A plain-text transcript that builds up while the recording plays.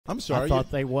I'm sorry. I thought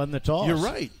they won the toss. You're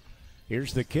right.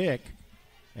 Here's the kick,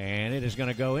 and it is going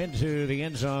to go into the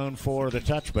end zone for the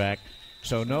touchback.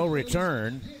 So no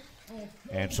return.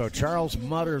 And so Charles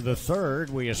Mutter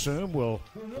III, we assume,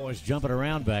 was jumping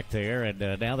around back there, and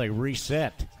now they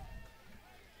reset.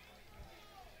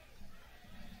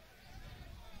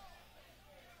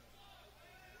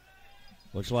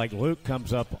 Looks like Luke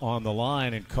comes up on the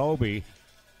line, and Kobe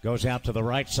goes out to the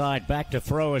right side. Back to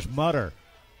throw is Mutter.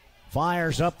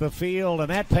 Fires up the field, and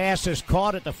that pass is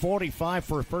caught at the 45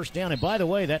 for a first down. And by the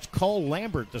way, that's Cole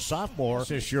Lambert, the sophomore.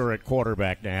 Desasure at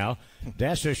quarterback now.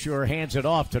 Desasure hands it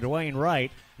off to Dwayne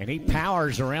Wright, and he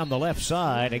powers around the left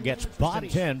side and gets body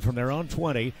 10 from their own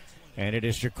 20. And it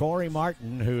is Ja'Cory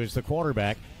Martin who is the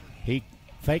quarterback. He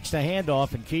fakes the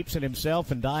handoff and keeps it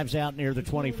himself and dives out near the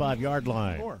 25-yard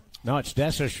line. No, it's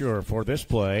Desasure for this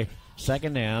play.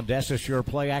 Second down, Desasure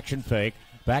play action fake.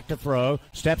 Back to throw,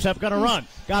 steps up, going to run.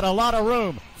 Got a lot of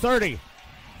room, 30,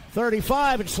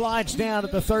 35, and slides down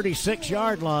at the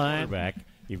 36-yard line. Back.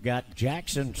 You've got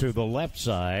Jackson to the left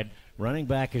side. Running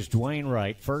back is Dwayne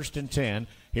Wright, 1st and 10.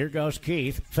 Here goes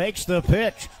Keith, fakes the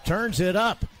pitch, turns it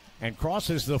up, and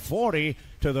crosses the 40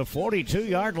 to the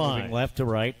 42-yard line. Moving left to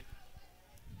right.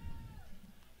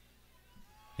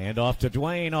 Hand off to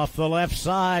Dwayne off the left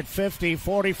side, 50,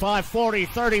 45, 40,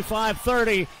 35,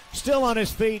 30. Still on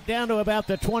his feet, down to about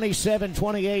the 27,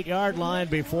 28-yard line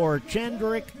before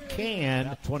Chendrick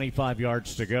Can. 25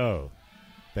 yards to go.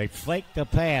 They flake the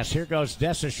pass. Here goes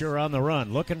Desasure on the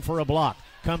run, looking for a block.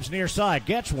 Comes near side,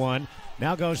 gets one.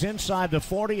 Now goes inside the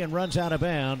 40 and runs out of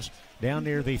bounds down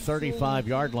near the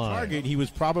 35-yard line. Target, he was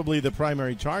probably the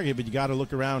primary target, but you got to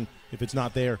look around if it's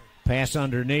not there. Pass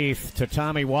underneath to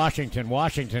Tommy Washington.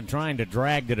 Washington trying to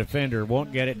drag the defender.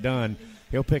 Won't get it done.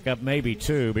 He'll pick up maybe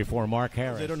 2 before Mark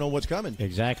Harris. They don't know what's coming.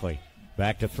 Exactly.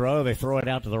 Back to throw. They throw it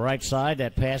out to the right side.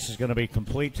 That pass is going to be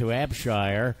complete to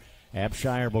Abshire.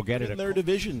 Abshire will get it. In their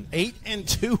division,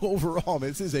 8-2 overall.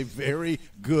 This is a very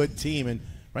good team. And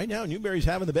right now, Newberry's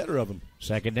having the better of them.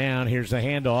 Second down. Here's the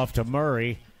handoff to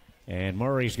Murray. And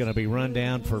Murray's going to be run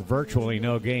down for virtually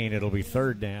no gain. It'll be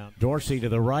 3rd down. Dorsey to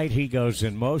the right. He goes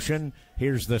in motion.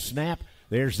 Here's the snap.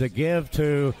 There's the give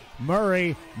to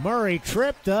Murray. Murray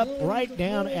tripped up right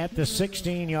down at the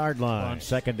 16-yard line. On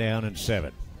 2nd down and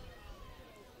 7.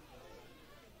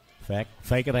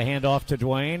 Fake of the handoff to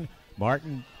Dwayne.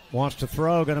 Martin wants to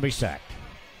throw. Going to be sacked.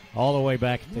 All the way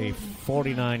back at the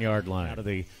 49-yard line. Out of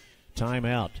the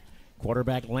timeout.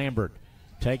 Quarterback Lambert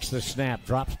takes the snap.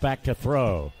 Drops back to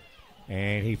throw.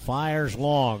 And he fires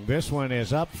long. This one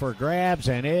is up for grabs,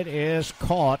 and it is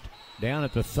caught down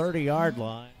at the 30-yard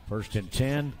line. 1st and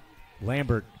 10.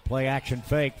 Lambert, play action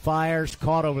fake, fires,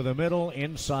 caught over the middle,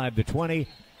 inside the 20,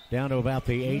 down to about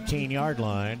the 18-yard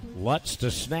line. Lutz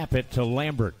to snap it to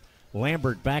Lambert.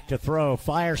 Lambert back to throw,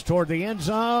 fires toward the end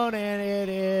zone, and it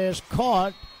is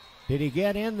caught. Did he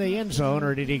get in the end zone,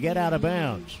 or did he get out of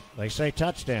bounds? They say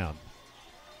touchdown.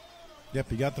 Yep,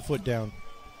 he got the foot down.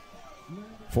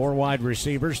 4 wide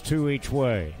receivers, 2 each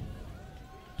way.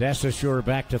 Desasure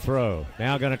back to throw.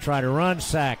 Now going to try to run,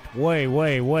 sacked way,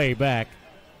 way, way back.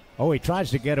 Oh, he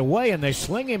tries to get away, and they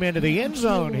sling him into the end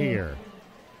zone here.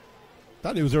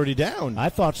 Thought he was already down. I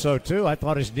thought so, too. I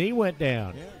thought his knee went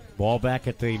down. Yeah. Ball back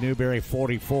at the Newberry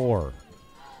 44.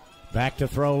 Back to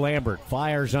throw Lambert.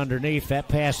 Fires underneath. That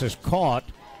pass is caught,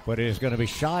 but it is going to be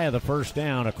shy of the 1st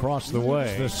down across the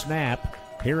way. The snap.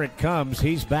 Here it comes.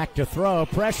 He's back to throw.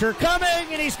 Pressure coming,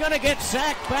 and he's going to get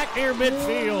sacked back near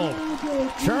midfield.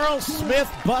 Charles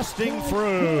Smith busting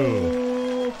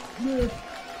through.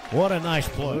 What a nice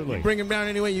play. Bring him down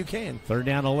any way you can. 3rd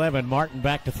down 11. Martin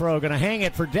back to throw. Going to hang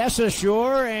it for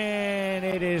Desasure, and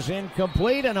it is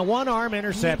incomplete and a one-arm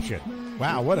interception.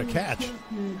 Wow, what a catch.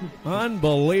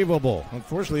 Unbelievable.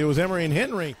 Unfortunately, it was Emory and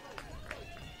Henry.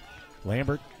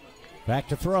 Lambert back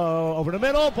to throw, over the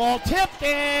middle, ball tipped,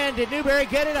 and did Newberry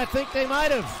get it? I think they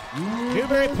might have.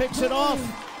 Newberry picks it off.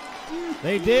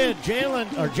 They did.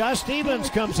 Josh Stevens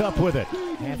comes up with it.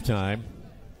 Halftime.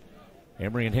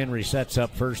 Emory and Henry sets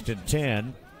up 1st and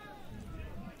 10.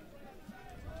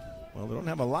 Well, they don't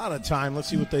have a lot of time. Let's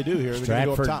see what they do here.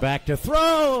 Stratford back to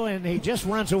throw, and he just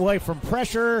runs away from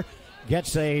pressure,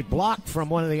 gets a block from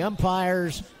one of the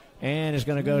umpires, and is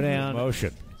going to go down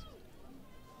motion.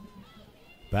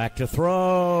 Back to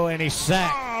throw, and he's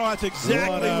sacked. Oh, that's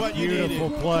exactly what you needed.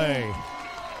 Beautiful play.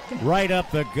 Right up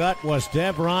the gut was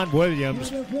Devron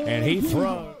Williams, and he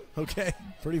throws. Okay,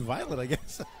 pretty violent, I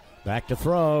guess. Back to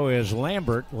throw is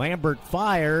Lambert. Lambert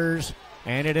fires,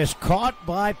 and it is caught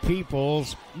by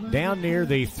Peoples down near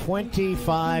the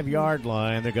 25-yard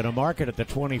line. They're going to mark it at the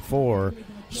 24.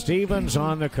 Stevens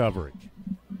on the coverage.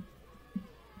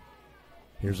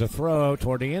 Here's a throw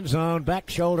toward the end zone. Back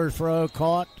shoulder throw,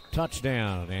 caught,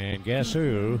 touchdown. And guess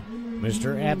who?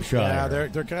 Mr. Abshire. Yeah,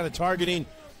 they're kind of targeting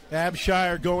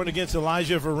Abshire going against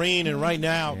Elijah Vereen, and right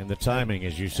now. And the timing,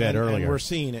 as you said earlier. And we're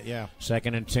seeing it, yeah.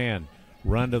 2nd and 10.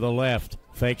 Run to the left.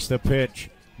 Fakes the pitch.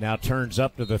 Now turns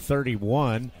up to the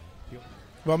 31.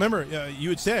 Well, remember, you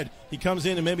had said he comes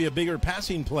in and maybe a bigger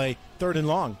passing play, 3rd and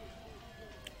long.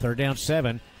 3rd down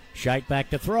 7. Scheit back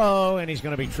to throw, and he's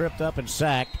going to be tripped up and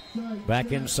sacked.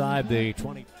 Back inside the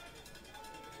 20.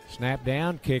 Snap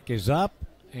down, kick is up,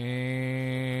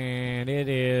 and it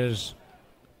is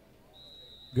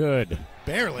good.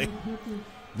 Barely.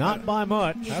 Not by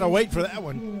much. Had to wait for that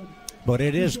one. But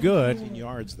it is good. 15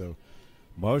 yards, though.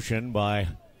 Motion by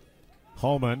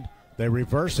Holman. They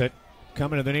reverse it.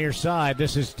 Coming to the near side.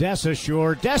 This is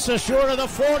Desasure. Desasure to the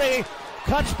 40.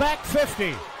 Cuts back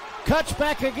 50. Cuts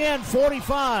back again,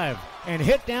 45, and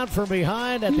hit down from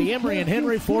behind at the Emory and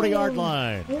Henry 40-yard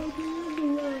line.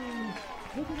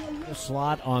 The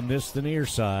slot on this, the near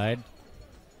side.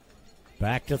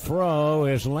 Back to throw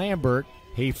is Lambert.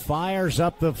 He fires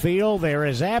up the field. There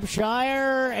is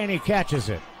Abshire, and he catches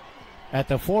it at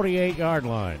the 48-yard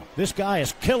line. This guy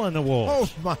is killing the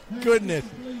Wolves. Oh, my goodness.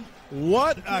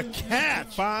 What a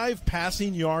catch. 5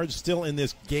 passing yards still in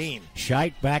this game.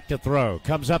 Scheit back to throw.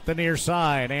 Comes up the near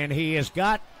side, and he has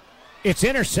got it's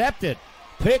intercepted.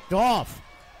 Picked off.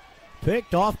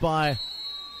 Picked off by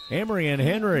Emory and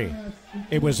Henry.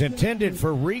 It was intended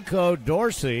for Rico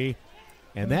Dorsey,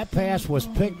 and that pass was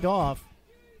picked off.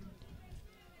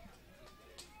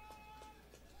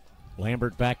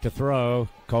 Lambert back to throw.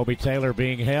 Kobe Taylor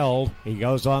being held. He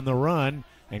goes on the run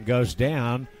and goes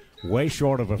down. Way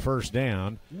short of a first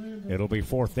down. It'll be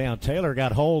 4th down. Taylor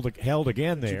got held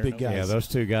again there. Big guys. Yeah, those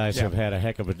two guys have had a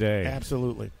heck of a day.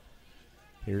 Absolutely.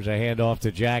 Here's a handoff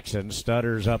to Jackson.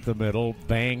 Stutters up the middle.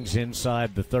 Bangs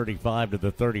inside the 35 to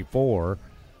the 34.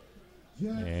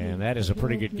 And that is a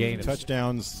pretty good gain.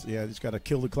 Touchdowns, yeah, just got to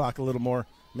kill the clock a little more.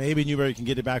 Maybe Newberry can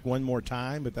get it back one more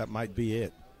time, but that might be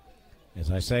it.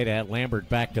 As I say that, Lambert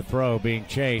back to throw, being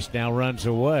chased. Now runs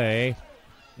away.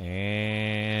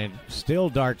 And still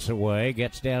darts away,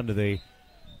 gets down to the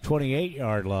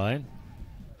 28-yard line.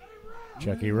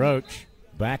 Chucky Roach,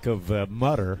 back of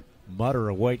Mutter. Mutter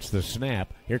awaits the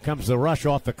snap. Here comes the rush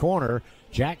off the corner.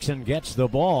 Jackson gets the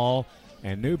ball,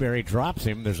 and Newberry drops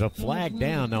him. There's a flag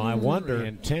down. Now I wonder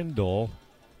in Tyndall.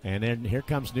 And then here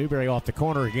comes Newberry off the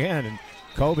corner again, and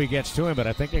Kobe gets to him, but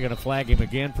I think they're going to flag him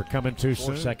again for coming too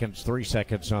soon. 3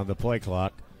 seconds on the play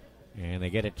clock. And they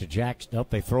get it to Jackson. Nope,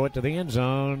 they throw it to the end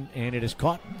zone, and it is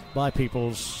caught by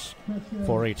Peoples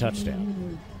for a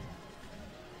touchdown.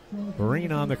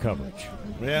 Vereen on the coverage.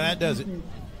 Yeah, that does it.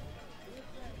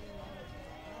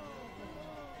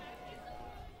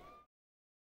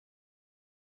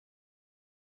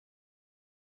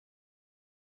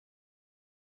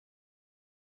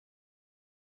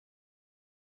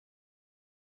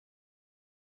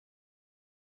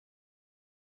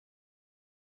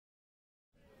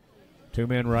 Two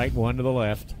men right, one to the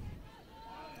left.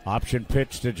 Option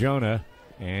pitch to Jonah,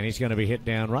 and he's going to be hit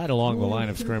down right along the line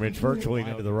of scrimmage, virtually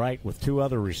to the right with 2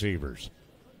 other receivers.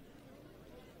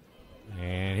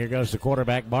 And here goes the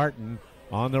quarterback, Martin,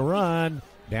 on the run,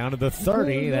 down to the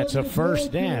 30. That's a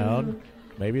first down,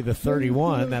 maybe the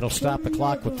 31. That'll stop the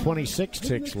clock with 26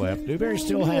 ticks left. Newberry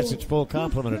still has its full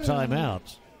complement of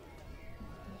timeouts.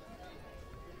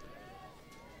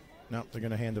 No, they're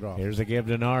going to hand it off. Here's a give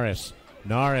to Norris.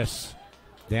 Norris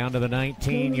down to the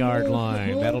 19-yard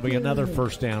line. That'll be another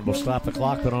first down. We'll stop the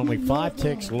clock, but only 5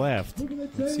 ticks left.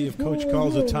 Let's see if Coach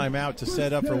calls a timeout to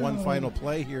set up for one final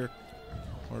play here,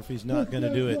 or if he's not going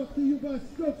to do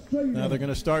it. Now they're going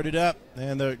to start it up,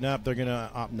 and they're going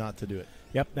to opt not to do it.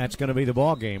 Yep, that's going to be the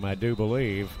ball game, I do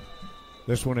believe.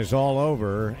 This one is all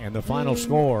over, and the final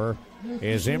score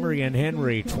is Emory and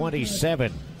Henry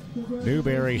 27,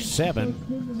 Newberry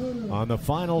 7 on the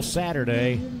final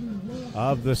Saturday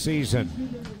of the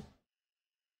season.